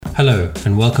Hello,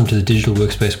 and welcome to the Digital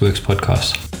Workspace Works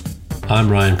podcast.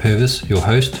 I'm Ryan Purvis, your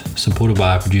host, supported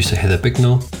by our producer Heather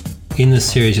Bicknell. In this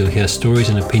series, you'll hear stories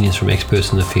and opinions from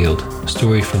experts in the field,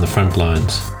 stories from the front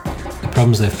lines, the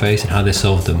problems they face and how they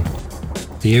solved them,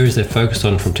 the areas they focused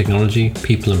on from technology,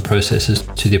 people and processes,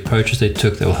 to the approaches they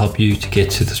took that will help you to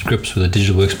get to the grips with the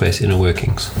digital workspace inner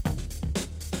workings.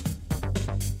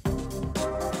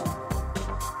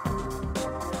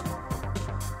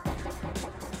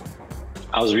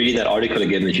 I was reading that article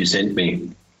again that you sent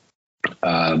me,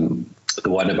 the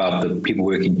one about the people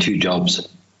working two jobs.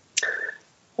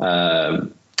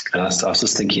 And I was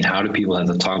just thinking, how do people have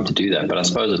the time to do that? But I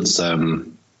suppose it's, I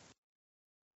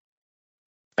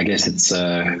guess it's,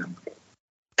 if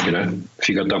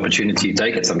you got the opportunity, you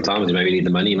take it sometimes. You maybe need the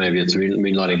money, maybe it's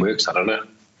moonlighting works, I don't know.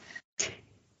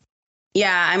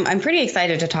 Yeah, I'm pretty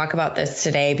excited to talk about this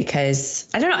today because,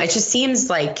 I don't know, it just seems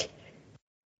like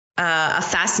a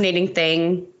fascinating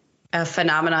thing, a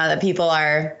phenomena that people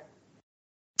are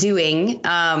doing.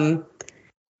 And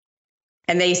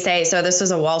they say, so this was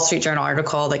a Wall Street Journal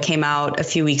article that came out a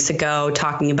few weeks ago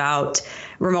talking about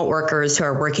remote workers who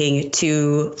are working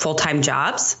two full-time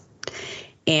jobs.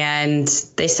 And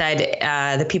they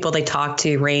said the people they talked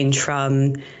to range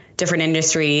from different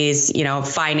industries,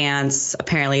 finance.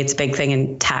 Apparently it's a big thing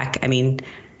in tech. I mean,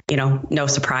 no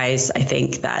surprise, I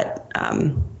think, that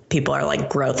people are like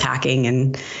growth hacking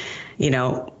and,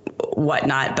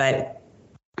 whatnot. But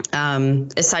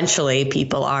essentially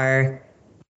people are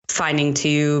finding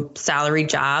two salary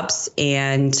jobs,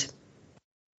 and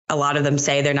a lot of them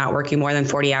say they're not working more than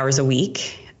 40 hours a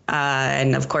week.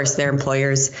 And of course, their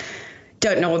employers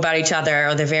don't know about each other,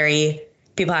 or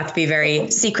people have to be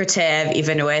very secretive,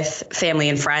 even with family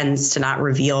and friends, to not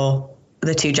reveal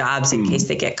the two jobs in case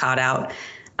they get caught out.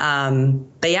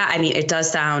 But yeah, I mean, it does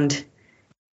sound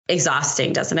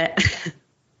exhausting, doesn't it?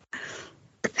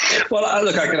 Well,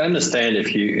 look, I can understand and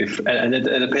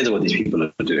it depends on what these people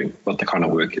are doing, what the kind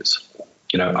of work is.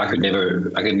 I could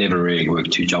never really work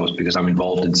two jobs because I'm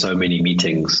involved in so many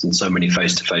meetings and so many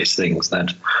face-to-face things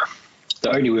that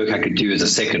the only work I could do is a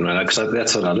second one. Because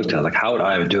that's what I looked at, like, how would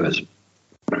I ever do it?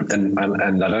 And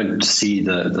I don't see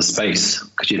the space,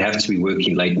 because you'd have to be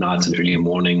working late nights and early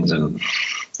mornings and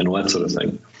all that sort of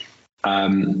thing.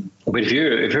 But if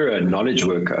you're a knowledge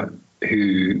worker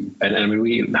who, and I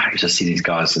mean, I just see these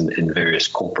guys in various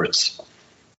corporates,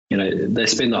 they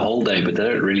spend the whole day, but they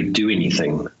don't really do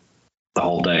anything the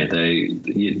whole day. They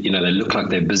look like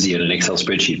they're busy in an Excel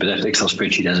spreadsheet, but that Excel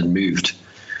spreadsheet hasn't moved,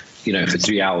 for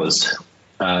 3 hours.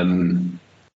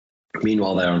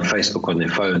 Meanwhile, they're on Facebook on their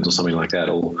phones or something like that,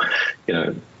 or,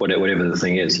 whatever the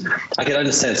thing is. I can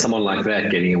understand someone like that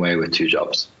getting away with two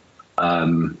jobs.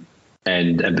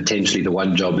 And potentially the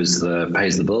one job pays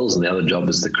the bills, and the other job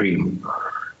is the cream.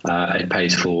 It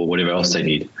pays for whatever else they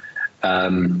need.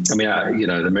 There's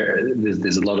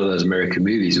a lot of those American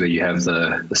movies where you have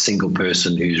the single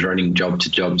person who's running job to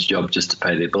job to job just to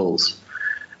pay their bills.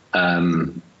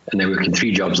 And they're working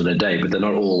three jobs in a day, but they're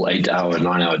not all 8-hour,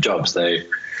 9-hour jobs. They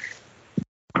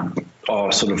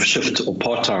are sort of shift or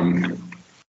part-time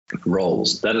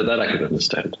roles. That I could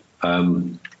understand.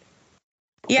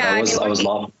 Yeah, I was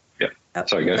laughing. Yeah.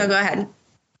 Sorry, go. No, go ahead.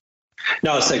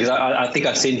 No, I was saying, because I think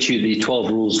I sent you the 12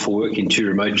 rules for working two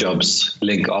remote jobs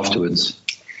link afterwards.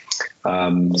 So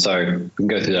we can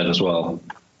go through that as well.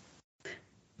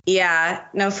 Yeah,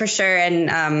 no, for sure.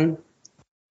 And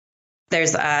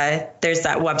there's that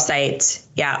website,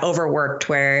 Overworked,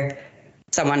 where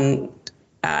someone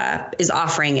is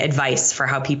offering advice for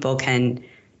how people can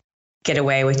get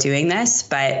away with doing this.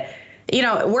 But,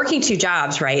 working two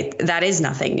jobs, right, that is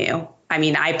nothing new. I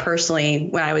mean, I personally,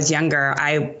 when I was younger,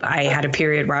 I had a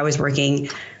period where I was working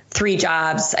three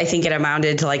jobs. I think it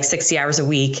amounted to like 60 hours a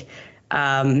week,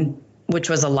 which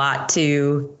was a lot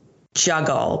to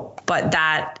juggle. But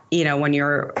that, when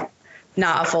you're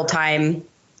not a full-time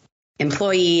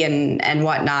employee and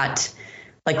whatnot,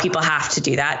 like, people have to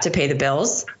do that to pay the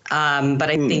bills. But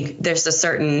I think there's a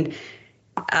certain,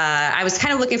 I was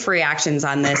kind of looking for reactions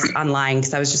on this online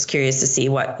because I was just curious to see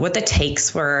what the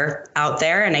takes were out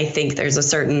there. And I think there's a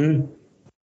certain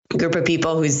group of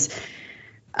people who's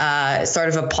sort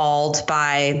of appalled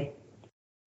by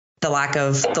the lack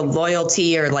of the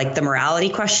loyalty or like the morality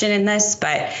question in this.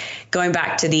 But going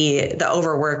back to the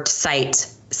Overworked site,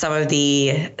 some of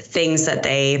the things that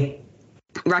they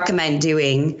recommend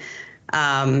doing,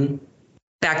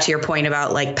 back to your point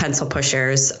about like pencil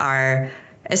pushers, are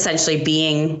essentially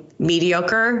being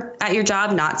mediocre at your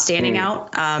job, not standing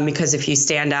out, because if you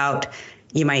stand out,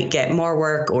 you might get more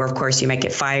work, or of course you might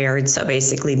get fired. So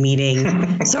basically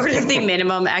meeting sort of the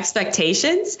minimum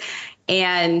expectations.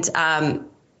 And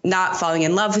not falling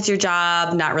in love with your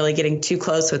job, not really getting too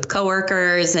close with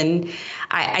coworkers. And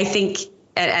I think,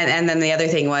 and then the other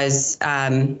thing was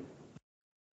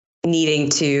needing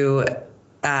to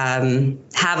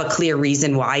have a clear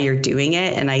reason why you're doing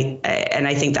it. And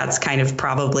I think that's kind of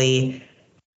probably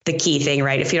the key thing,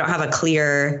 right? If you don't have a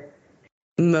clear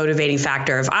motivating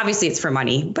factor of, obviously it's for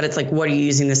money, but it's like, what are you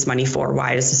using this money for?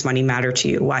 Why does this money matter to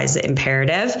you? Why is it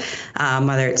imperative?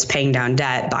 Whether it's paying down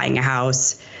debt, buying a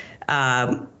house,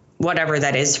 whatever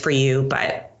that is for you.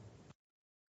 But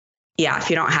yeah,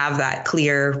 if you don't have that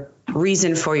clear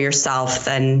reason for yourself,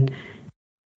 then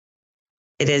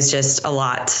it is just a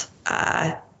lot.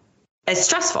 It's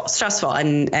stressful.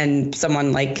 And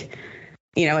someone like,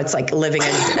 you know, it's like living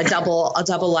a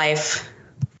double life,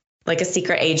 like a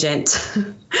secret agent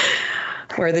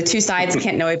where the two sides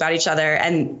can't know about each other.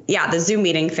 And yeah, the Zoom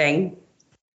meeting thing,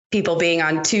 people being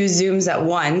on two Zooms at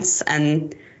once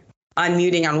and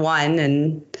unmuting on one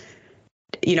and,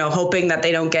 you know, hoping that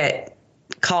they don't get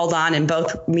called on in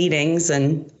both meetings.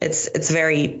 And it's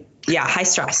very, high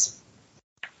stress.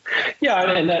 Yeah.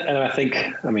 And I think,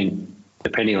 I mean,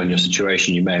 depending on your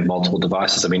situation, you may have multiple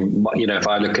devices. I mean, you know, if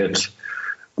I look at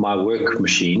my work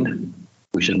machine,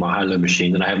 which is my high-low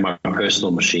machine, then I have my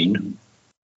personal machine.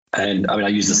 And I mean, I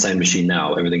use the same machine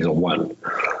now. Everything's on one.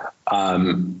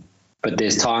 But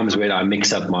there's times when I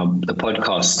mix up the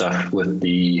podcast stuff with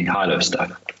the high-low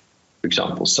stuff, for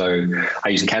example. So I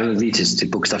use Calendly to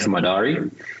book stuff in my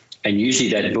diary. And usually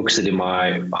that books it in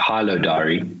my high-low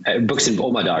diary. It books in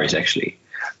all my diaries, actually.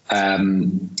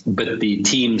 But the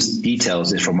Teams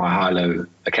details is from my high-low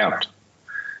account.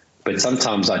 But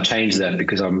sometimes I change that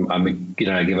because I'm you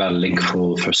know, I give out a link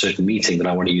for a certain meeting that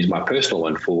I want to use my personal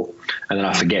one for, and then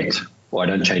I forget or I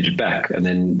don't change it back. And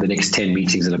then the next 10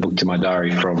 meetings that I booked in my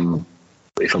diary from,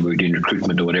 if I'm doing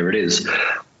recruitment or whatever it is,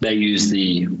 they use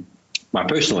my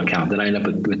personal account. Then I end up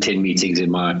with 10 meetings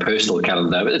in my personal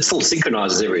calendar. But it still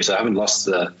synchronizes every, so I haven't lost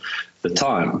the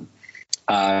time.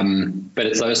 But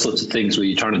it's those sorts of things where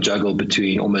you're trying to juggle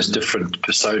between almost different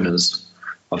personas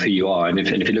of who you are. And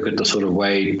if you look at the sort of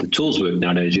way the tools work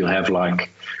nowadays, you'll have like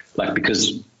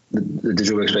because the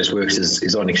digital workspace works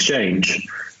is on Exchange,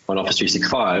 on Office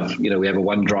 365, you know, we have a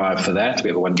OneDrive for that. We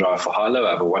have a OneDrive for high-low.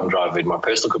 I have a OneDrive in my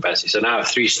personal capacity. So now I have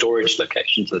 3 storage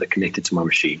locations that are connected to my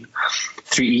machine,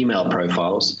 3 email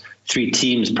profiles, 3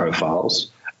 Teams profiles.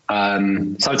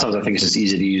 Sometimes I think it's just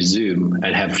easier to use Zoom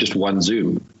and have just one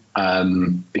Zoom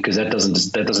because that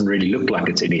doesn't really look like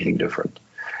it's anything different.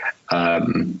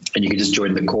 And you can just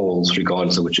join the calls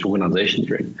regardless of which organization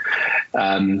you're in.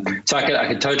 So I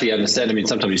could totally understand. I mean,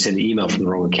 sometimes you send an email from the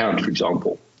wrong account, for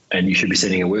example, and you should be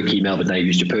sending a work email, but now you've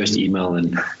used your personal email.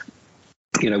 And,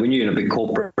 you know, when you're in a big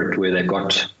corporate where they've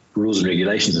got rules and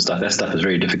regulations and stuff, that stuff is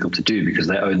very difficult to do because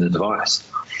they own the device.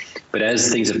 But as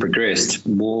things have progressed,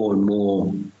 more and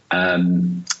more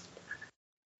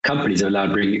companies have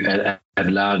allowed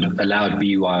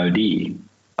BYOD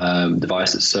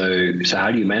devices. So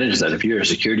how do you manage that? If you're a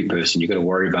security person, you've got to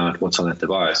worry about what's on that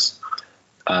device.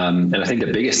 And I think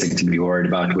the biggest thing to be worried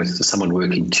about with someone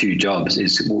working 2 jobs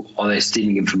is, are they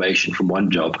stealing information from one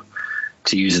job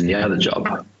to use in the other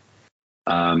job?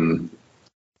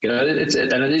 You know, it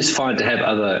is fine to have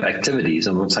other activities.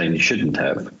 I'm not saying you shouldn't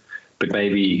have, but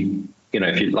maybe, you know,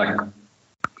 if you like,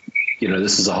 you know,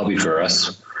 this is a hobby for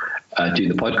us, doing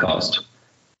the podcast.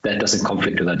 That doesn't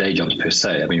conflict with our day jobs per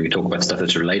se. I mean, we talk about stuff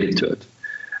that's related to it,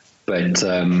 but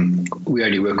we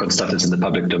only work on stuff that's in the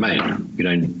public domain.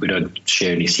 We don't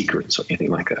share any secrets or anything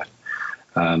like that.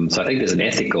 So I think there's an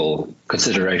ethical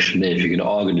consideration there if you're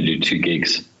going to do 2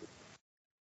 gigs.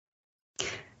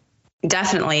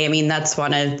 Definitely. I mean, that's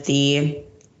one of the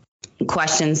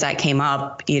questions that came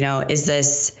up. You know, is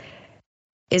this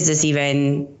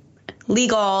even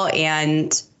legal?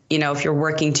 And, you know, if you're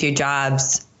working 2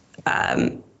 jobs,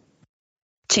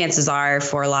 chances are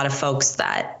for a lot of folks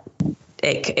that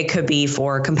it could be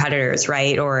for competitors,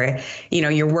 right? Or, you know,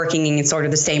 you're working in sort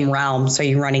of the same realm, so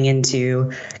you're running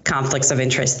into conflicts of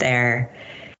interest there.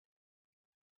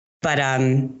 But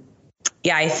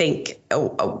yeah, I think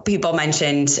people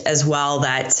mentioned as well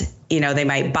that, you know, they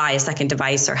might buy a second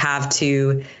device or have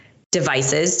 2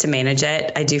 devices to manage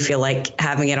it. I do feel like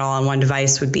having it all on one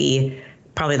device would be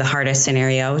probably the hardest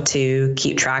scenario to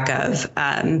keep track of.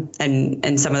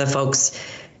 And some of the folks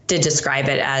did describe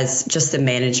it as just the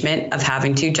management of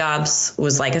having 2 jobs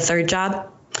was like a 3rd job,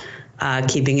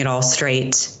 keeping it all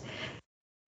straight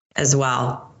as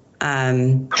well.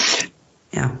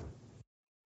 Yeah.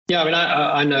 Yeah, I mean,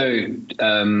 I know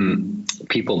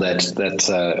people that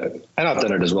and I've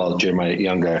done it as well during my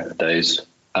younger days.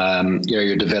 You know,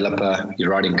 you're a developer,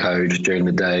 you're writing code during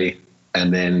the day.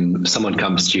 and then someone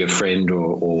comes to your friend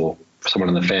or someone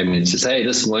in the family and says, hey,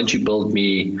 listen, why don't you build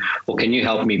me, or can you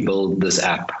help me build this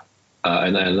app?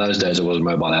 And in those days, it wasn't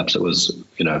mobile apps. It was,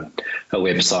 a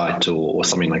website or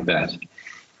something like that.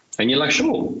 And you're like,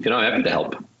 sure, happy to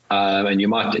help. And you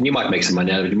might make some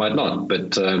money out of it, you might not.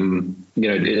 But,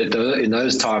 in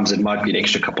those times, it might be an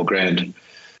extra couple grand,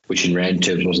 which in rand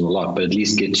terms wasn't a lot, but at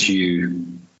least gets you,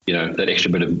 that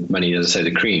extra bit of money, as I say,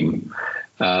 the cream.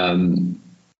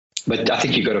 But I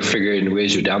think you've got to figure in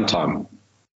where's your downtime.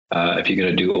 If you're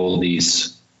going to do all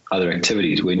these other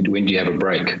activities, when do you have a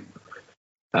break?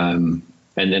 And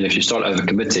then if you start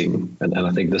overcommitting, and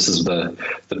I think this is the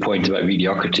point about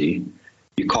mediocrity,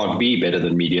 you can't be better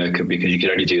than mediocre because you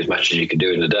can only do as much as you can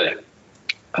do in a day.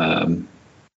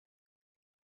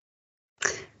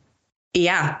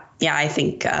 Yeah, I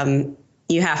think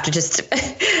you have to just,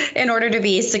 in order to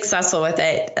be successful with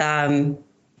it,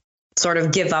 sort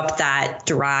of give up that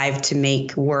drive to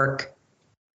make work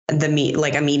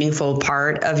like a meaningful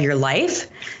part of your life.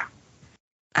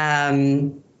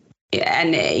 And,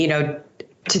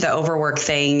 to the overwork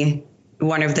thing,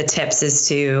 one of the tips is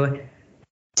to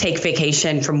take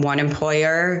vacation from one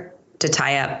employer to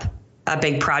tie up a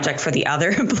big project for the other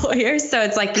employer. So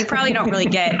it's like, you probably don't really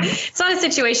it's not a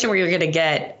situation where you're going to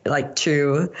get like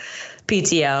true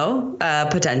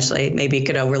PTO, potentially. Maybe you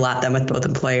could overlap them with both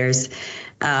employers.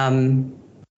 Do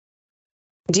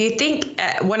you think,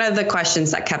 one of the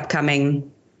questions that kept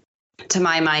coming to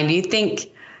my mind, do you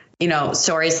think,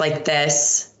 stories like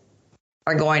this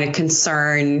are going to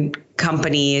concern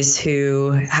companies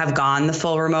who have gone the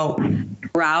full remote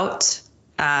route?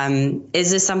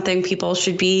 Is this something people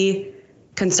should be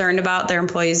concerned about their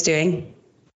employees doing?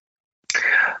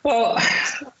 Well,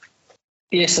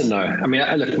 yes and no. I mean,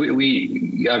 look,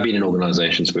 I've been in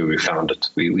organizations where we found it.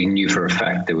 We knew for a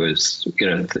fact there was,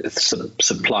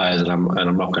 suppliers, and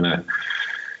I'm not going to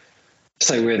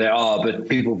say where they are, but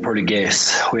people probably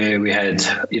guess, where we had,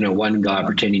 one guy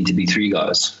pretending to be three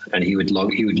guys, and he would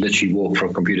literally walk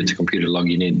from computer to computer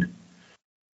logging in,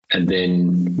 and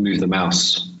then move the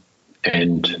mouse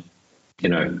and,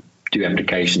 do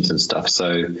applications and stuff.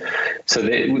 So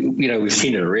that, we've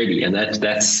seen it already, and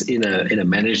that's in a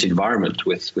managed environment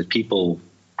with people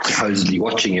supposedly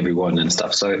watching everyone and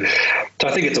stuff. So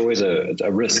I think it's always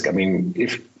a risk. I mean,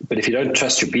 if you don't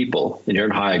trust your people and you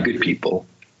don't hire good people,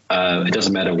 it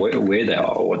doesn't matter where they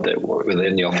are or whether they're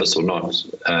in the office or not.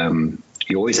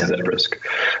 You always have that risk.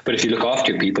 But if you look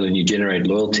after your people and you generate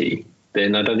loyalty,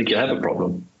 then I don't think you'll have a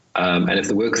problem. And if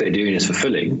the work they're doing is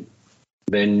fulfilling,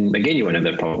 then again, you won't have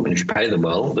that problem. And if you pay them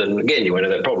well, then again, you won't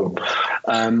have that problem.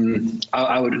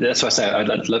 That's why I say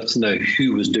I'd love to know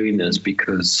who was doing this,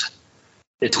 because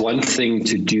it's one thing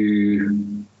to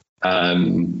do a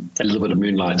little bit of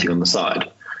moonlighting on the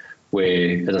side,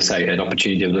 where, as I say, an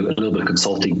opportunity, a little bit of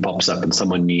consulting pops up and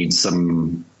someone needs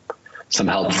some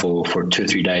help for 2 or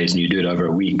 3 days, and you do it over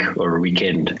a week or a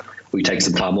weekend, we take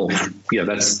some time off.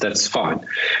 That's fine.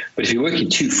 But if you're working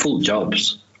 2 full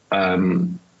jobs,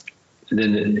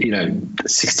 then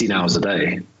 16 hours a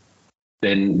day,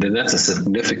 then that's a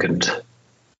significant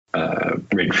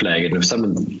red flag. And if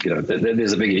someone,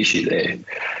 there's a big issue there.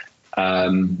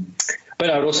 But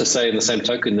I would also say, in the same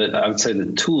token, that I would say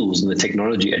the tools and the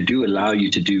technology do allow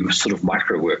you to do sort of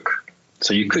micro work.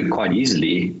 So you could quite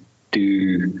easily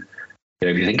do,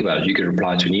 if you think about it, you could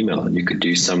reply to an email and you could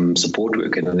do some support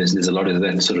work. And there's a lot of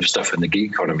that sort of stuff in the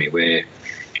gig economy where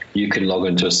you can log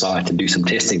into a site and do some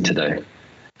testing today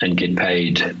and get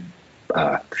paid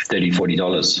 $30,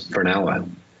 $40 for an hour.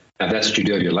 Now, if that's what you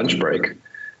do over your lunch break,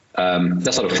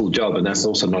 that's not a full job, and that's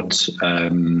also not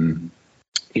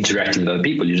interacting with other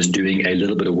people. You're just doing a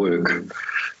little bit of work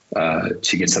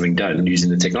to get something done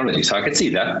using the technology. So I could see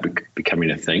that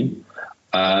becoming a thing.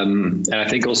 And I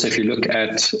think also, if you look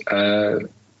at, I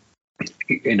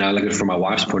look at it from my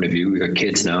wife's point of view, we've got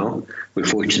kids now. We're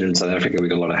fortunate in South Africa, we've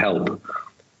got a lot of help.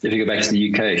 If you go back to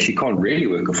the UK, she can't really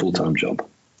work a full-time job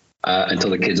until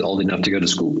the kid's old enough to go to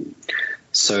school.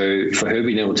 So for her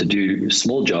being able to do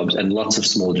small jobs, and lots of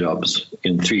small jobs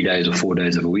in 3 days or 4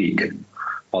 days of a week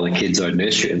while the kids are in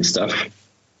nursery and stuff,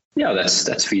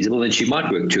 that's feasible. Then she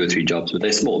might work 2 or 3 jobs, but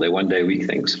they're small. They're 1 day a week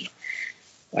things.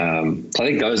 So I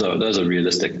think those are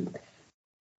realistic.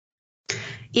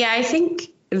 Yeah, I think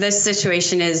this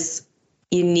situation is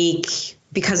unique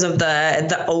because of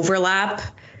the overlap,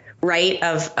 right?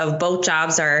 Of both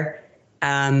jobs are,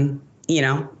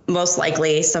 most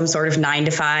likely some sort of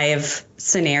 9-to-5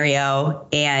 scenario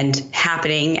and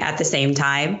happening at the same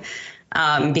time.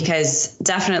 Because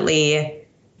definitely,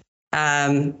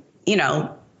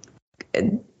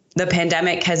 the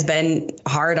pandemic has been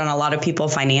hard on a lot of people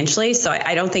financially. So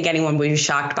I don't think anyone would be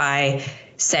shocked by,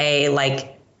 say,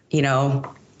 like, you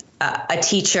know, a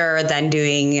teacher then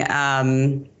doing,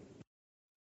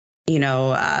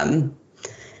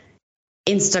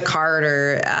 Instacart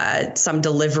or some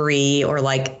delivery, or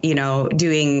like, you know,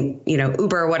 doing, you know,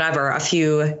 Uber, whatever, a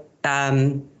few,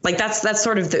 like that's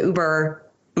sort of the Uber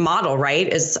model, right?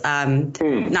 Is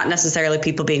not necessarily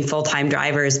people being full-time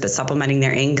drivers, but supplementing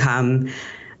their income.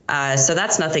 So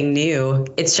that's nothing new.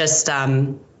 It's just,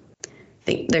 I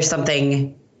think there's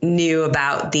something new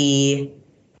about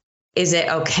is it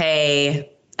okay?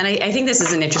 And I think this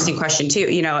is an interesting question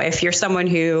too. You know, if you're someone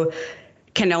who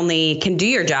can do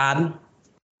your job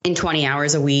in 20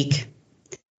 hours a week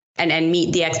and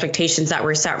meet the expectations that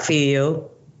were set for you,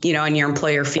 you know, and your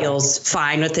employer feels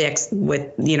fine with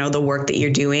the work that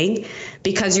you're doing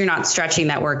because you're not stretching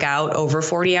that work out over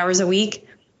 40 hours a week,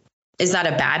 is that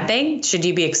a bad thing? Should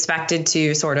you be expected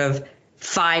to sort of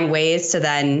find ways to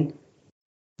then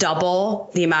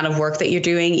double the amount of work that you're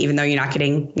doing, even though you're not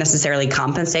getting necessarily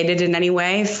compensated in any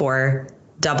way for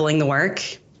doubling the work?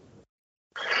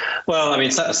 Well, I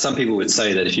mean, some people would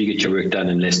say that if you get your work done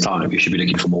in less time, you should be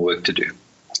looking for more work to do.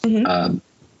 Mm-hmm.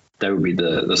 That would be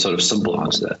the sort of simple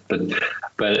answer to that.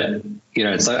 But you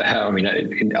know, it's like how, I mean,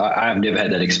 I've never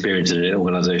had that experience in an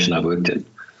organization I've worked in,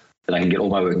 that I can get all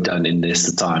my work done in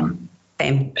less time.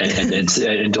 Same.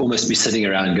 And almost be sitting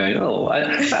around going,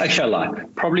 I lie.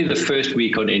 Probably the first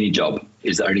week on any job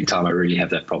is the only time I really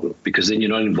have that problem, because then you're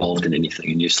not involved in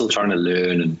anything and you're still trying to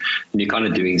learn and you're kind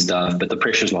of doing stuff, but the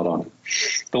pressure's not on.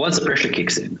 But once the pressure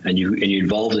kicks in and you're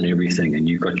involved in everything and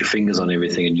you've got your fingers on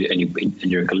everything and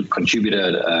you're a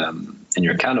contributor and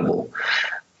you're accountable,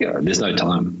 you know, there's no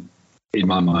time in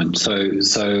my mind. So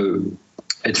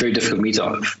it's very difficult for me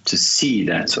to see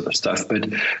that sort of stuff. But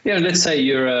you know, let's say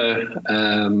you're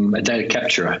a data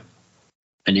capturer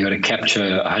and you've got to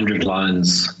capture 100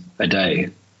 lines a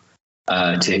day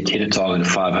to hit a target of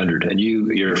 500, and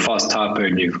you're a fast typer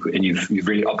and you've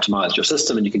really optimized your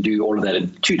system and you can do all of that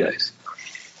in 2 days.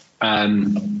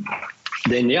 Then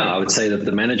I would say that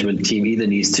the management team either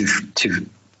needs to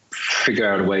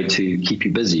figure out a way to keep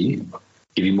you busy,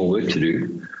 give you more work to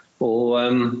do, or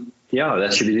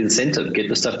that should be the incentive. Get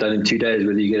the stuff done in 2 days,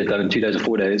 whether you get it done in 2 days or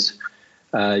 4 days,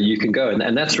 you can go.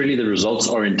 And that's really the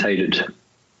results-orientated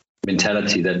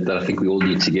mentality that I think we all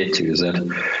need to get to, is that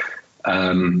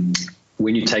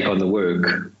when you take on the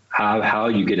work, how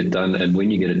you get it done and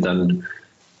when you get it done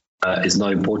is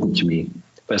not important to me.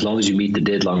 But as long as you meet the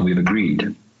deadline we've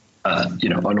agreed,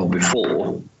 on or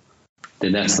before,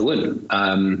 then that's the win.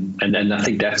 And I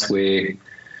think that's where,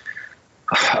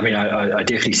 I mean, I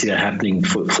definitely see that happening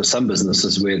for some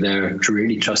businesses where they're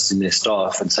really trusting their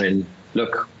staff and saying,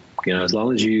 look, you know, as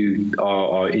long as you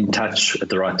are in touch at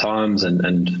the right times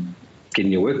and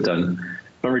getting your work done,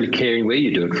 not really caring where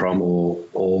you do it from or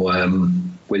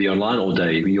whether you're online all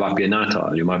day. You might be a night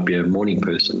owl, you might be a morning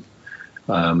person.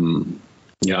 I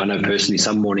know personally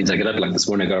some mornings I get up, like this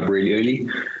morning I got up really early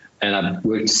and I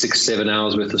worked 6-7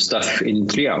 hours worth of stuff in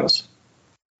 3 hours.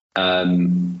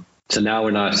 So now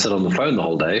when I sit on the phone the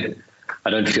whole day, I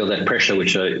don't feel that pressure,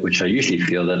 which I usually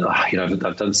feel that,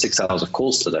 I've done 6 hours of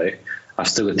calls today. I've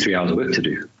still got 3 hours of work to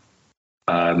do,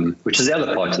 which is the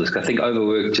other part of this. I think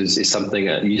overworked is something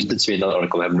that you did see in another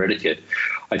article, I haven't read it yet.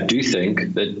 I do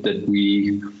think that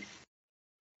we,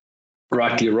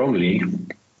 rightly or wrongly,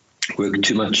 work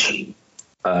too much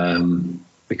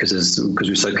because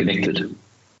we're so connected.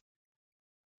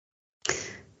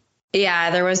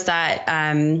 Yeah, there was that.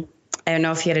 I don't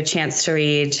know if you had a chance to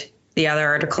read the other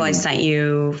article I sent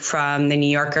you from the New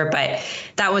Yorker, but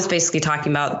that was basically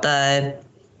talking about the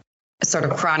sort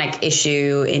of chronic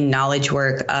issue in knowledge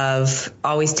work of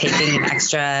always taking an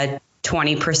extra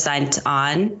 20%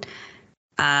 on,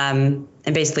 and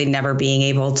basically never being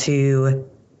able to,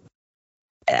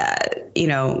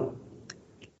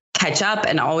 catch up,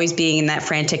 and always being in that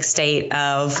frantic state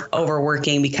of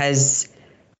overworking because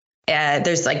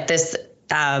there's like this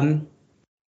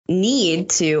need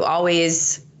to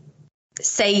always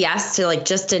say yes to like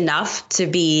just enough to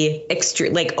be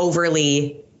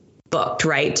overly booked,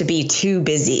 right? To be too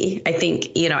busy. I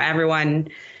think, everyone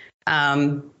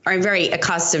are very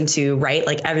accustomed to, right?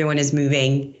 Like everyone is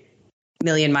moving a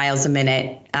million miles a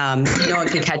minute. No one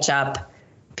can catch up.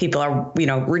 People are,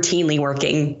 routinely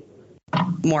working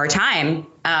more time.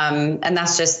 And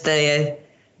that's just I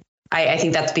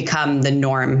think that's become the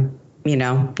norm,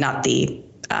 not the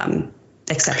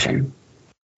exception.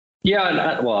 Yeah.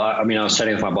 I was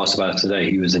chatting with my boss about it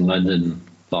today. He was in London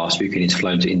last week and he's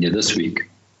flown to India this week.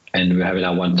 And we're having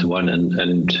our one-to-one,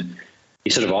 and he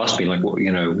sort of asked me, like, well,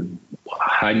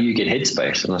 how do you get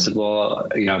headspace? And I said, well,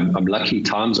 I'm lucky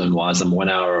time zone wise. I'm 1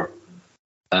 hour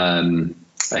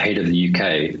ahead of the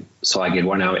UK. So I get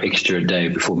 1 hour extra a day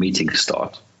before meetings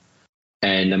start.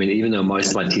 And I mean, even though most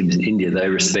of my team is in India, they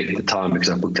respect the time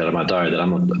because I booked out of my diary that I'm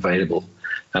not available.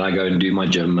 And I go and do my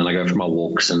gym and I go for my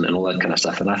walks and all that kind of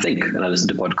stuff. And I think, and I listen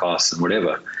to podcasts and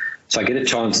whatever. So I get a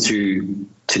chance to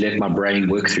let my brain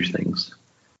work through things.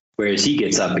 Whereas he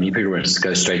gets up and he pretty much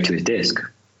goes straight to his desk.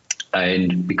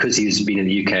 And because he's been in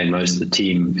the UK and most of the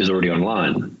team is already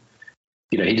online,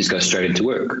 he just goes straight into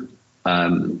work.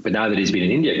 But now that he's been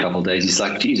in India a couple of days, he's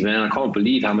like, geez, man, I can't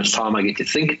believe how much time I get to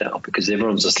think now because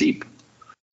everyone's asleep.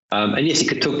 And yes, he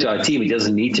could talk to our team. He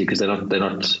doesn't need to because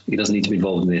he doesn't need to be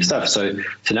involved in their stuff. So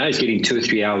now he's getting 2 or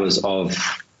 3 hours of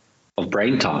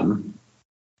brain time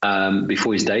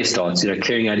before his day starts,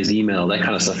 clearing out his email, that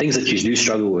kind of stuff, things that you do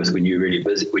struggle with when you're really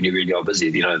busy, when you really are busy,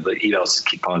 the emails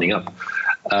keep piling up.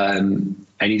 And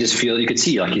you just you could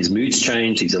see like his mood's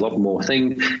changed. He's a lot more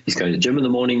thing. He's going to the gym in the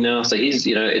morning now. So he's,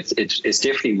 it's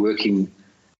definitely working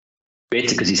better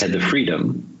because he's had the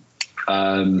freedom,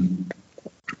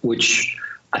 which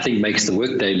I think makes the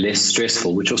workday less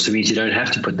stressful, which also means you don't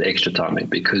have to put the extra time in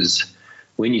because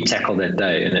when you tackle that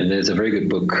day, and there's a very good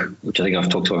book, which I think I've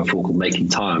talked about before called Making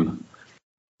Time,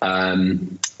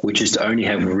 which is to only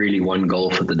have really one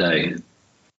goal for the day.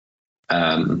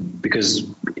 Because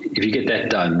if you get that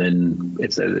done, then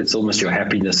it's almost your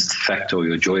happiness factor or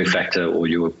your joy factor or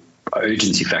your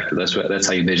urgency factor. That's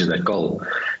how you measure that goal.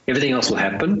 Everything else will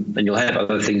happen and you'll have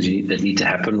other things that need to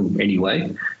happen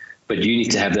anyway. But you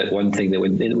need to have that one thing that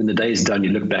when the day is done,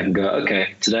 you look back and go,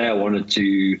 okay, today I wanted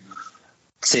to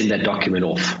send that document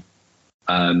off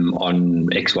on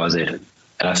XYZ.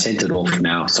 And I've sent it off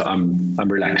now. So I'm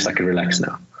relaxed. I can relax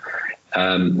now.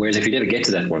 Whereas if you never get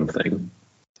to that one thing,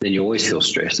 then you always feel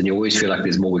stressed and you always feel like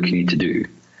there's more work you need to do.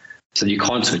 So you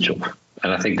can't switch off.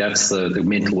 And I think that's the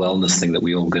mental wellness thing that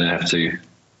we're all going to have to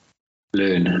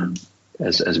learn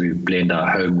as we blend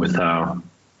our home with our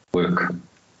work.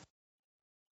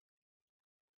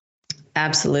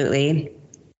 Absolutely.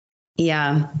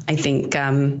 Yeah, I think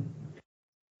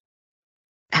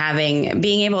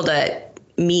being able to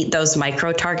meet those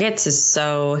micro targets is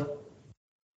so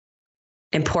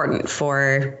important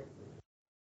for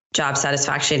job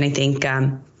satisfaction. I think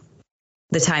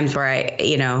the times where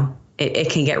it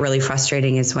can get really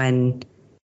frustrating is when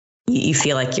you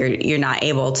feel like you're not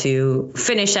able to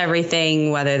finish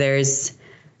everything, whether there's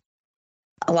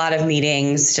a lot of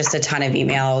meetings, just a ton of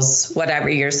emails, whatever,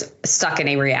 you're stuck in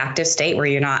a reactive state where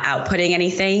you're not outputting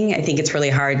anything. I think it's really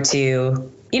hard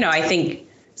to, I think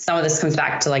some of this comes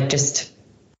back to like just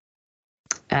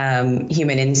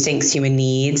human instincts, human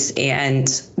needs. And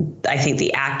I think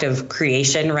the act of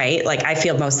creation, right? Like I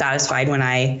feel most satisfied when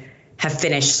I have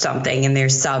finished something and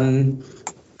there's some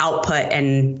output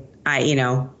and I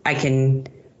can,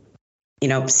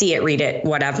 see it, read it,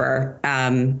 whatever.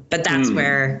 But that's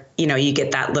where, you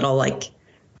get that little like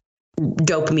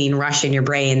dopamine rush in your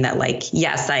brain that like,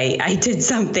 yes, I did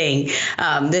something.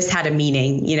 This had a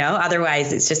meaning,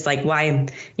 otherwise it's just like,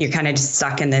 you're kind of just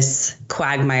stuck in this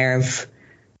quagmire of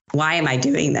why am I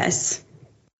doing this?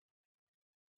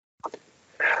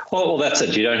 Well, that's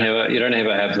it. You don't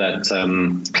ever have that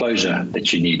closure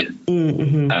that you need.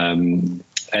 Mm-hmm.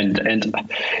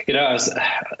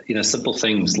 Simple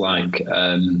things like,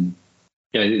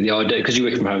 the odd day, because you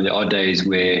work from home, there are days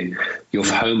where your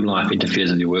home life interferes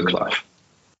with your work life.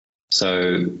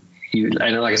 So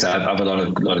and like I said, I have a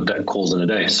lot of calls in a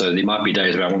day. So there might be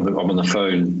days where I'm on the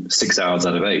phone 6 hours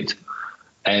out of 8.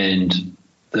 And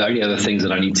the only other things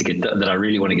that I need to get done, that I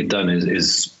really want to get done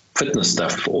is fitness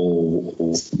stuff or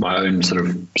my own sort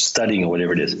of studying or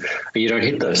whatever it is. And you don't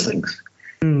hit those things.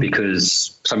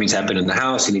 Because something's happened in the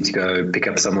house, you need to go pick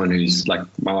up someone who's like,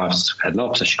 my wife's had an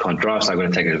op, so she can't drive, so I've got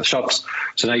to take her to the shops.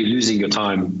 So now you're losing your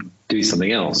time doing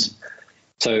something else.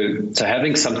 So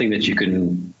having something that you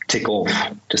can tick off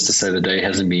just to say the day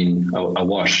hasn't been a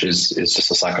wash is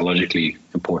just a psychologically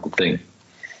important thing.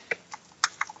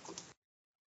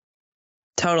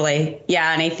 Totally.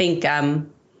 Yeah. And I think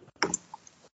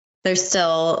there's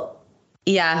still,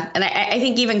 and I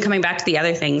think even coming back to the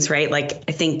other things, right? Like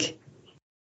I think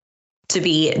to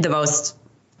be the most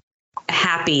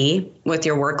happy with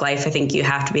your work life, I think you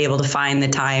have to be able to find the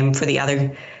time for the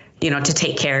other, to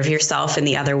take care of yourself in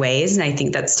the other ways. And I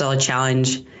think that's still a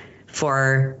challenge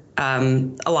for a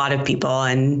lot of people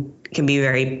and can be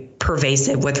very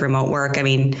pervasive with remote work. I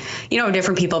mean,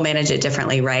 different people manage it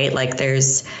differently, right? Like I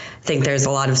think there's a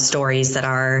lot of stories that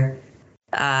are,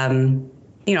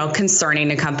 concerning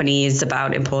to companies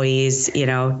about employees,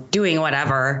 doing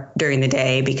whatever during the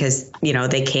day because,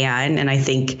 they can. And I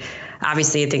think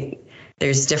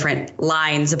there's different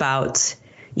lines about,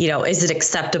 is it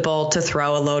acceptable to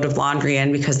throw a load of laundry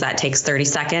in because that takes 30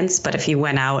 seconds? But if you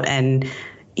went out and,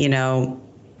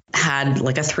 had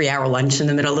like a 3-hour lunch in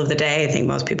the middle of the day, I think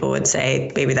most people would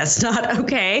say maybe that's not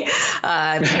okay,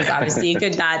 because obviously you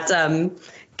could not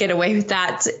get away with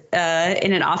that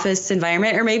in an office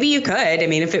environment, or maybe you could. I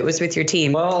mean, if it was with your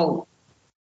team. Well,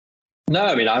 no,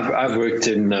 I mean, I've worked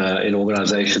in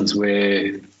organizations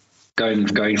where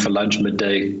going for lunch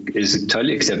midday is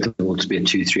totally acceptable to be a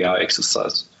 2-3 hour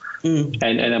exercise. And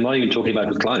I'm not even talking about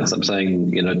with clients. I'm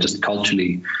saying, just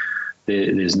culturally,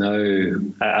 there's no,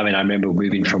 I mean, I remember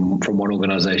moving from one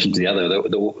organization to the other.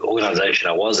 The organization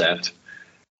I was at,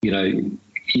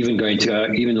 even going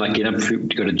to, even like getting up to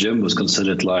go to gym was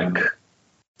considered like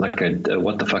a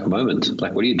what the fuck moment.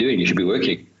 Like, what are you doing? You should be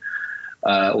working.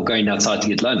 Or going outside to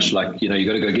get lunch. Like, you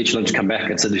got to go get your lunch, come back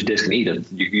and sit at your desk and eat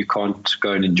it. You can't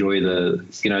go and enjoy and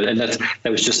that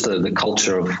was just the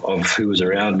culture of who was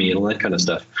around me and all that kind of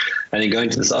stuff. And then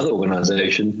going to this other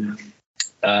organization,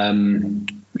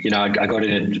 I got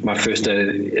in at my first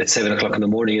day at 7 o'clock in the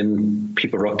morning and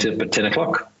people rocked up at 10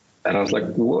 o'clock. And I was like,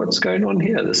 what's going on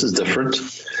here? This is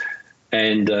different.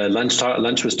 And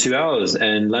lunch was 2 hours,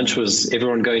 and lunch was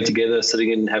everyone going together,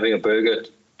 sitting and having a burger,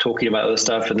 talking about other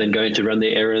stuff, and then going to run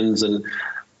their errands. And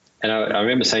I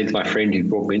remember saying to my friend who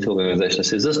brought me into the organization, I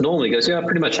said, is this normal? He goes, yeah, it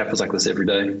pretty much happens like this every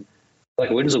day.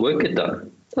 Like, when does the work get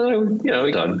done? Oh,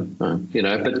 we're done.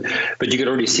 But you could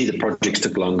already see the projects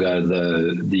took longer.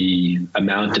 The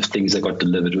amount of things that got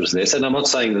delivered was less. And I'm not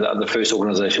saying that the first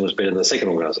organization was better than the second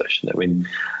organization. I mean,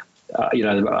 I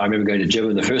remember going to gym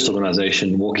in the first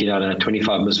organization, walking out and had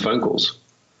 25 missed phone calls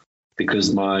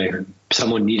because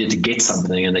someone needed to get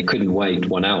something and they couldn't wait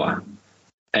 1 hour,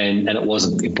 and it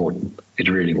wasn't important. It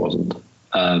really wasn't.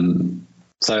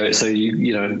 So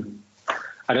you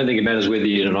I don't think it matters whether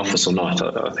you're in an office or not.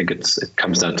 I think it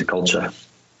comes down to culture.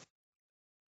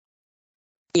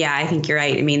 Yeah, I think you're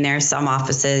right. I mean, there are some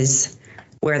offices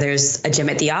where there's a gym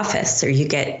at the office, or you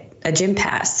get a gym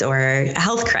pass or a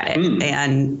health credit,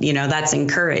 and that's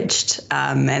encouraged.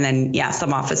 And then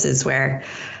some offices where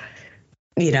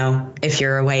if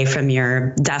you're away from your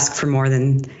desk for more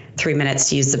than 3 minutes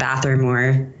to use the bathroom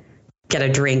or get a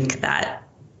drink, that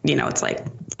it's like,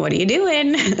 what are you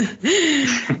doing?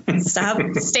 Stop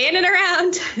standing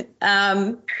around.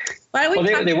 Why don't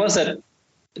we there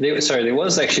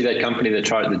was actually that company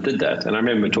that did that, and I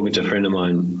remember talking to a friend of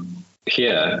mine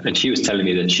here, and she was telling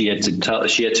me that she had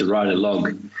to write a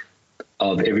log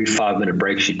of every 5-minute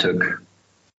break she took,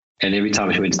 and every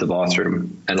time she went to the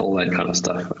bathroom, and all that kind of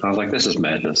stuff. And I was like, this is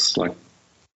madness. Like,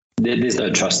 there's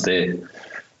no trust there, and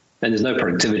there's no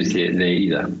productivity there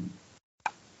either.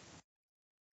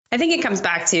 I think it comes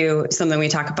back to something we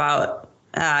talk about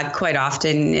quite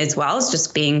often as well, is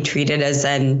just being treated as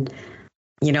an,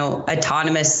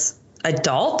 autonomous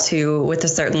adult with a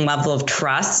certain level of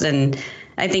trust. And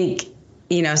I think,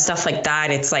 stuff like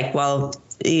that, it's like, well,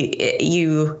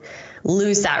 you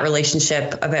lose that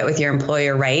relationship a bit with your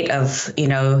employer, right? Of,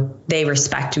 they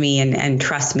respect me and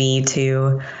trust me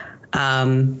to,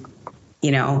 to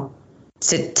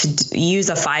use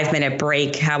a 5-minute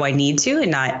break how I need to,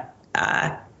 and not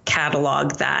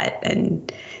catalog that.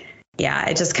 And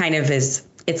it just kind of is,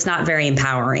 it's not very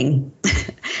empowering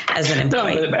as an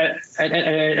employee. No,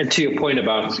 and to your point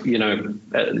about,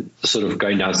 sort of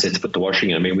going downstairs to put the washing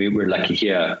in, I mean, we're lucky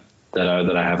here that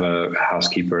I have a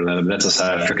housekeeper, and that's a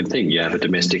South African thing. You have a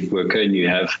domestic worker, and you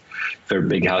have, for a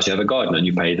big house, you have a gardener, and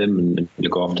you pay them and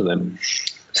look after them.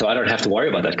 So I don't have to worry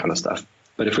about that kind of stuff.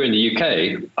 But if we're in the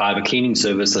UK, I have a cleaning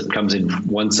service that comes in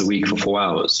once a week for 4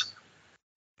 hours.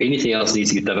 Anything else needs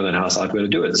to get done in the house, I've got to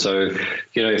do it. So,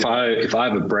 if I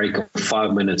have a break of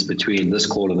 5 minutes between this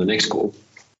call and the next call,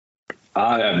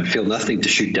 I feel nothing to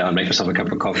shoot down, make myself a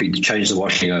cup of coffee, to change the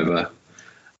washing over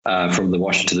from the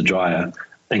washer to the dryer,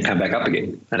 and come back up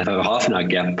again. And if I have a half an hour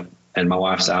gap and my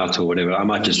wife's out or whatever, I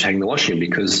might just hang the washing,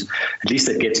 because at least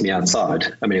that gets me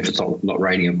outside. I mean, if it's not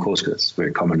raining, of course, because it's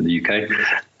very common in the UK.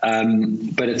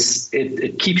 But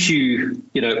it keeps you,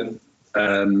 you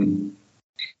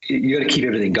got to keep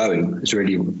everything going. It's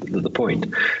really the point.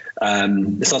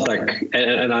 It's not like,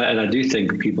 and I do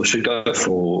think people should go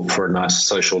for a nice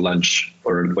social lunch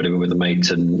or whatever with a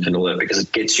mate and all that, because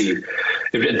it gets you,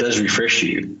 it does refresh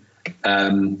you.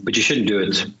 But you shouldn't do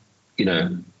it,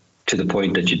 to the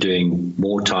point that you're doing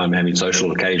more time having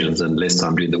social occasions and less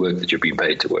time doing the work that you're being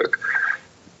paid to work.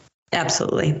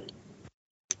 Absolutely.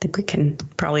 I think we can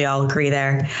probably all agree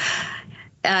there.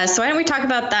 So why don't we talk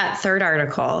about that third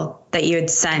article that you had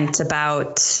sent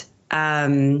about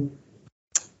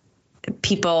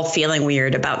people feeling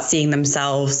weird about seeing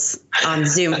themselves on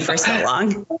Zoom for so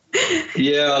long?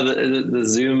 Yeah, the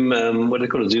Zoom, what do they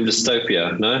call it? Zoom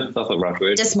dystopia? No, that's not the right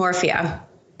word. Dysmorphia.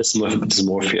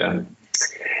 Dysmorphia.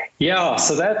 Yeah,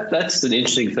 so that's an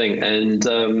interesting thing. And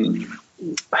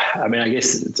I mean, I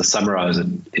guess to summarize it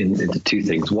into two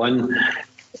things. One,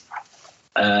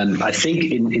 I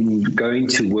think in going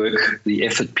to work, the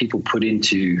effort people put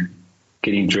into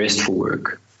getting dressed for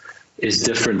work is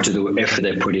different to the effort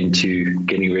they put into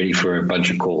getting ready for a bunch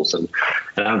of calls. And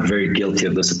I'm very guilty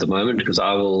of this at the moment, because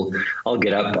I'll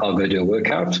get up, I'll go do a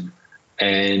workout,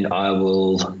 and I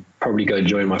will probably go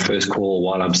join my first call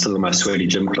while I'm still in my sweaty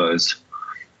gym clothes,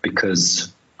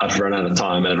 because I've run out of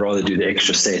time and I'd rather do the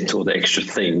extra set or the extra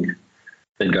thing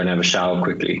than go and have a shower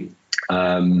quickly.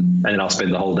 And then I'll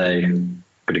spend the whole day,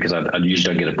 because I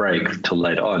usually don't get a break till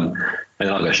later on, and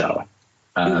then I'll go shower.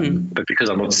 But because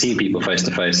I'm not seeing people face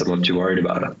to face, I'm not too worried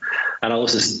about it. And I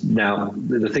also, now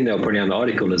the thing they were putting on the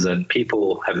article is that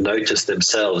people have noticed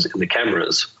themselves in the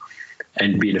cameras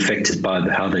and been affected by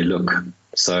how they look.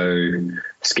 So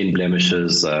skin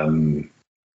blemishes, bags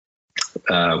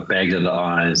of the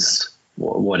eyes,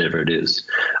 whatever it is.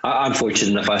 I'm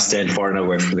fortunate enough I stand far enough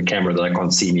away from the camera that I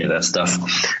can't see any of that stuff,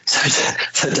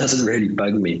 so it doesn't really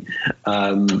bug me.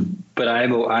 But I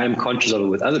am conscious of it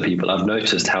with other people. I've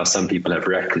noticed how some people have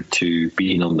reacted to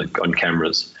being on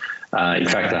cameras. In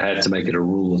fact, I had to make it a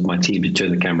rule with my team to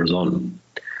turn the cameras on,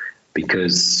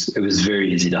 because it was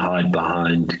very easy to hide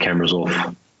behind cameras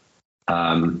off,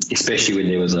 especially when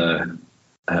there was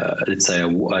let's say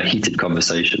a heated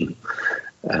conversation.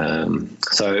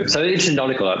 So interesting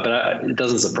article, but it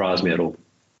doesn't surprise me at all.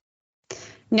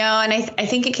 No, and I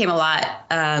think it came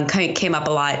up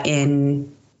a lot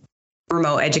in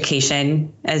remote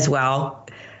education as well,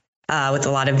 with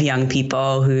a lot of young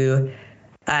people who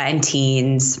and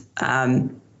teens,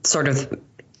 sort of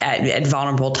at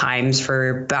vulnerable times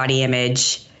for body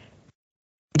image,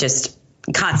 just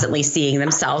constantly seeing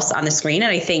themselves on the screen.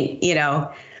 And I think,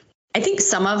 I think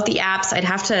some of the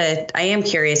apps I am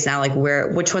curious now, like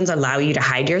which ones allow you to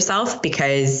hide yourself,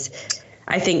 because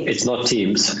I think it's not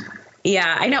Teams.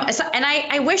 Yeah, I know. And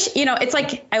I wish, it's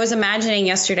like I was imagining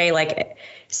yesterday, like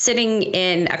sitting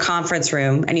in a conference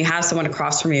room and you have someone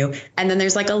across from you, and then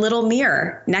there's like a little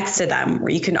mirror next to them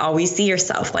where you can always see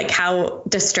yourself. Like, how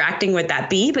distracting would that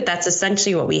be? But that's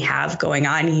essentially what we have going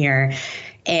on here.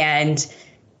 And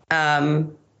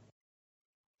it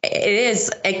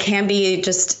can be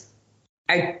just,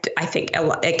 I think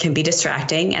it can be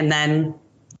distracting. And then,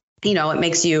 it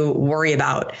makes you worry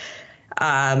about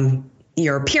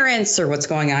your appearance or what's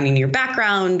going on in your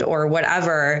background or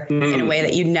whatever, in a way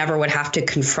that you never would have to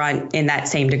confront in that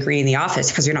same degree in the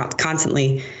office, because you're not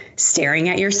constantly staring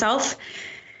at yourself.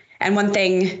 And one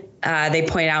thing they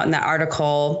point out in that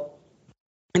article,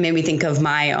 it made me think of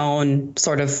my own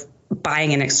sort of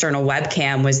buying an external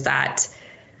webcam, was that,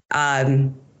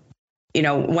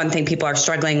 one thing people are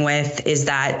struggling with is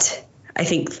that I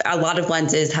think a lot of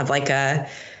lenses have like a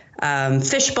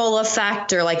fishbowl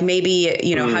effect, or like maybe,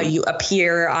 how you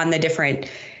appear on the different,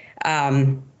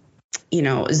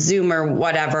 Zoom or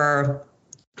whatever,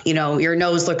 your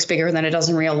nose looks bigger than it does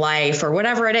in real life, or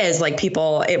whatever it is. Like,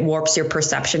 it warps your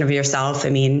perception of yourself. I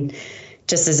mean,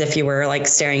 just as if you were like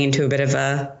staring into a bit of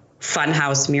a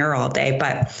funhouse mirror all day.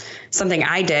 But something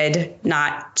I did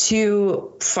not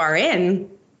too far into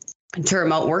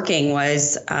remote working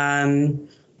was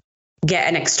get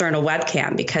an external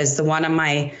webcam, because the one on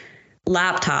my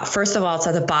laptop, first of all, it's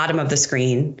at the bottom of the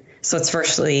screen, so it's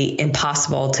virtually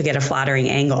impossible to get a flattering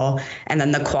angle, and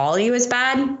then the quality was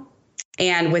bad.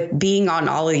 And with being on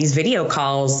all of these video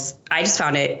calls, I just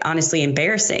found it honestly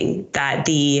embarrassing that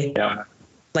the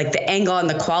angle and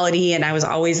the quality, and I was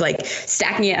always like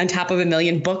stacking it on top of a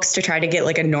million books to try to get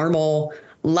like a normal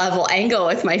level angle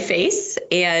with my face.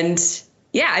 And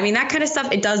yeah, I mean, that kind of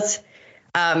stuff, it does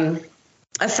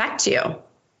affect you.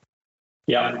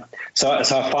 Yeah. So I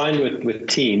find with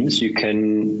Teams, you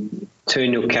can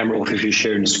turn your camera off if you're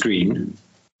sharing screen.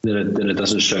 Then it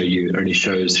doesn't show you; it only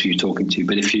shows who you're talking to.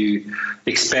 But if you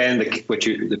expand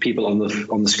the people on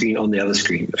the screen on the other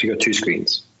screen, if you've got two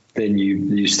screens, then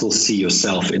you still see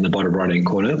yourself in the bottom right-hand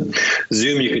corner.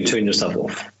 Zoom, you can turn yourself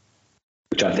off,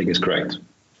 which I think is correct.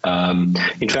 In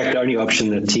fact, the only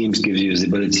option that Teams gives you is the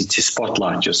ability to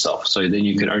spotlight yourself. So then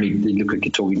you can only look like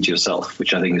you're talking to yourself,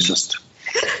 which I think is just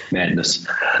madness.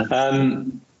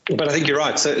 But I think you're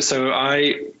right. So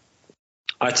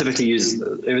I typically use,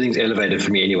 everything's elevated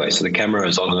for me anyway. So the camera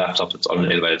is on the laptop, it's on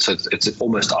an elevator. So it's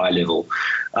almost eye level.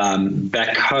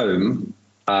 Back home,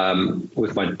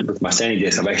 with my standing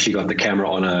desk, I've actually got the camera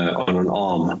on an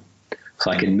arm, so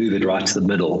I can move it right to the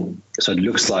middle. So it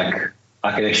looks like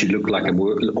I can actually look like I'm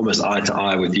almost eye to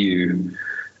eye with you,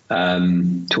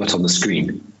 to what's on the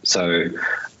screen. So,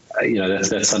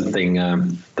 that's something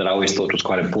that I always thought was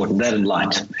quite important. That and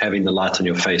light, having the light on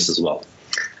your face as well,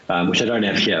 which I don't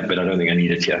have here, but I don't think I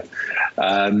need it here.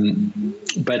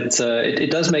 But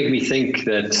it does make me think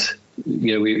that, I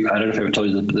don't know if I ever told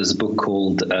you, there's a book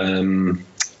called The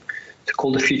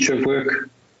Future of Work.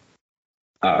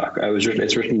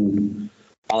 It's written,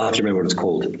 I'll have to remember what it's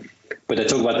called. But they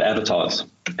talk about the avatars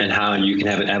and how you can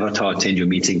have an avatar attend your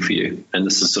meeting for you. And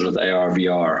this is sort of the AR,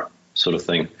 VR sort of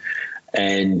thing.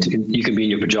 And you can be in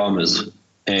your pajamas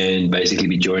and basically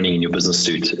be joining in your business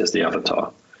suit as the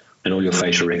avatar. And all your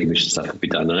facial recognition stuff will be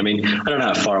done. And I mean, I don't know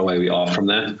how far away we are from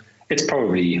that. It's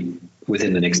probably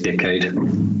within the next decade.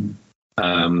 Depends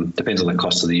on the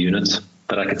cost of the units,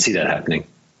 but I could see that happening.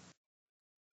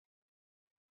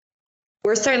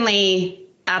 We're certainly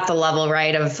at the level,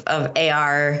 right, of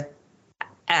AR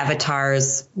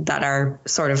avatars that are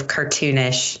sort of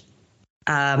cartoonish.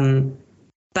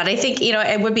 But I think,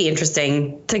 it would be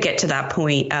interesting to get to that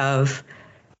point of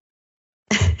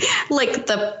like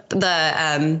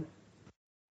the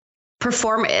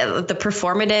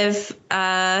performative,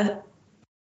 that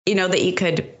you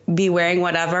could be wearing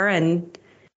whatever and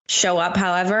show up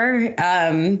however.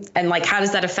 And like, how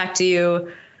does that affect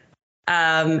you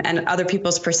and other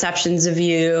people's perceptions of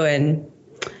you? And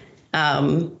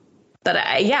but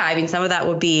I mean, some of that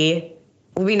would be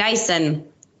nice. And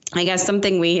I guess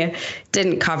something we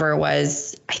didn't cover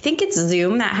was, I think it's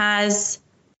Zoom that has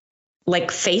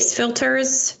like face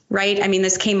filters, right? I mean,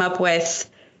 this came up with,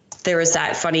 there was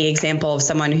that funny example of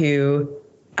someone who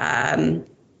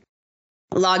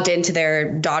logged into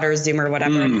their daughter's Zoom or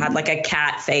whatever and had like a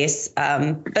cat face.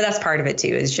 But that's part of it too,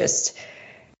 is just,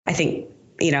 I think,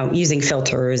 using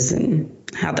filters and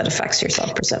how that affects your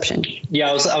self-perception.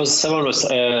 Yeah, I was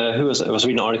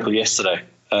reading an article yesterday.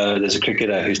 There's a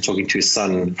cricketer who's talking to his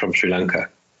son from Sri Lanka,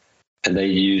 and they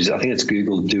use, I think it's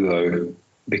Google Duo,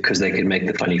 because they can make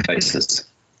the funny faces.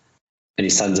 And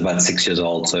his son's about 6 years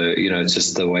old, so it's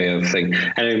just the way of thing.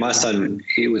 And I mean, my son,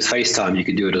 with FaceTime, you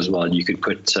could do it as well. You could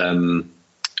put funny.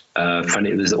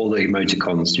 There's all the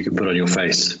emoticons you can put on your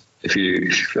face if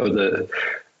or the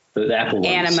Apple ones.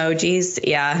 And emojis,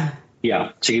 yeah.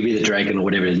 Yeah, so you could be the dragon or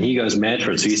whatever, and he goes mad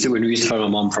for it. So when we used to phone my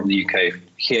mom from the UK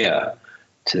here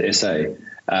to the SA,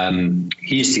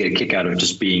 he used to get a kick out of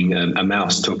just being a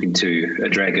mouse talking to a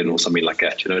dragon or something like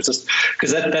that. It's just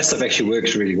because that stuff actually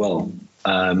works really well.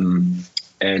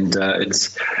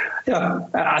 It's,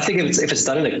 I think if it's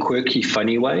done in a quirky,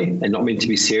 funny way and not meant to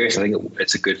be serious, I think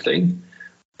it's a good thing.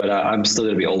 But I'm still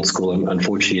going to be old school,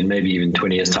 unfortunately, and maybe even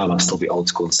 20 years' time, I'll still be old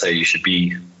school and say you should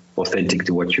be authentic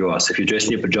to what you are. So if you're dressed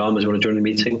in your pajamas, you want to join a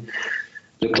meeting,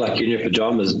 look like you're in your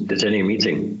pajamas attending a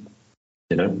meeting,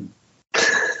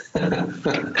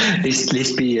 At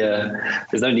least be,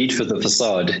 there's no need for the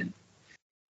facade.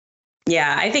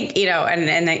 Yeah, I think,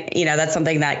 and that's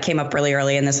something that came up really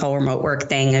early in this whole remote work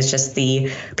thing, is just the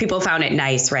people found it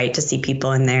nice, right, to see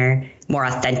people in their more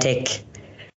authentic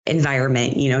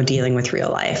environment, dealing with real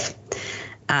life.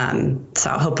 So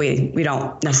I hope we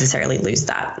don't necessarily lose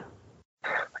that.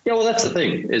 Yeah, well, that's the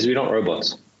thing, is we're not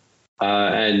robots.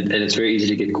 And it's very easy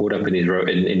to get caught up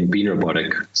in being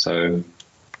robotic. So,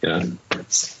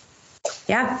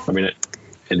 Yeah. I mean,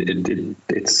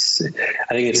 it's.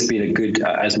 I think it's been a good,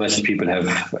 as much as people have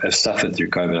suffered through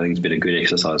COVID, I think it's been a good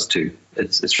exercise too.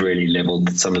 It's really leveled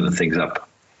some of the things up.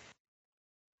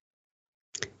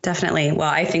 Definitely. Well,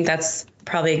 I think that's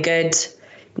probably a good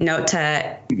note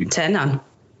to end on.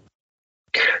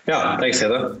 Yeah. Thanks,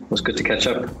 Heather. It was good to catch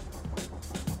up.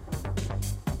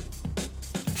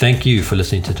 Thank you for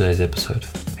listening to today's episode.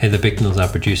 Heather Bicknell is our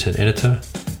producer and editor.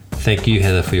 Thank you,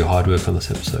 Heather, for your hard work on this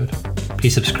episode.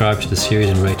 Please subscribe to the series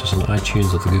and rate us on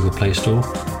iTunes or the Google Play Store.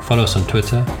 Follow us on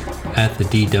Twitter @the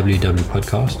DWW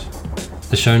Podcast.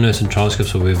 The show notes and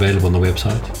transcripts will be available on the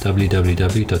website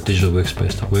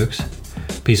www.digitalworkspace.works.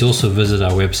 Please also visit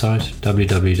our website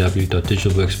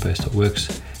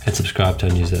www.digitalworkspace.works and subscribe to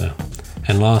our newsletter.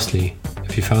 And lastly,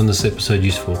 if you found this episode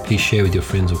useful, please share with your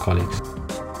friends or colleagues.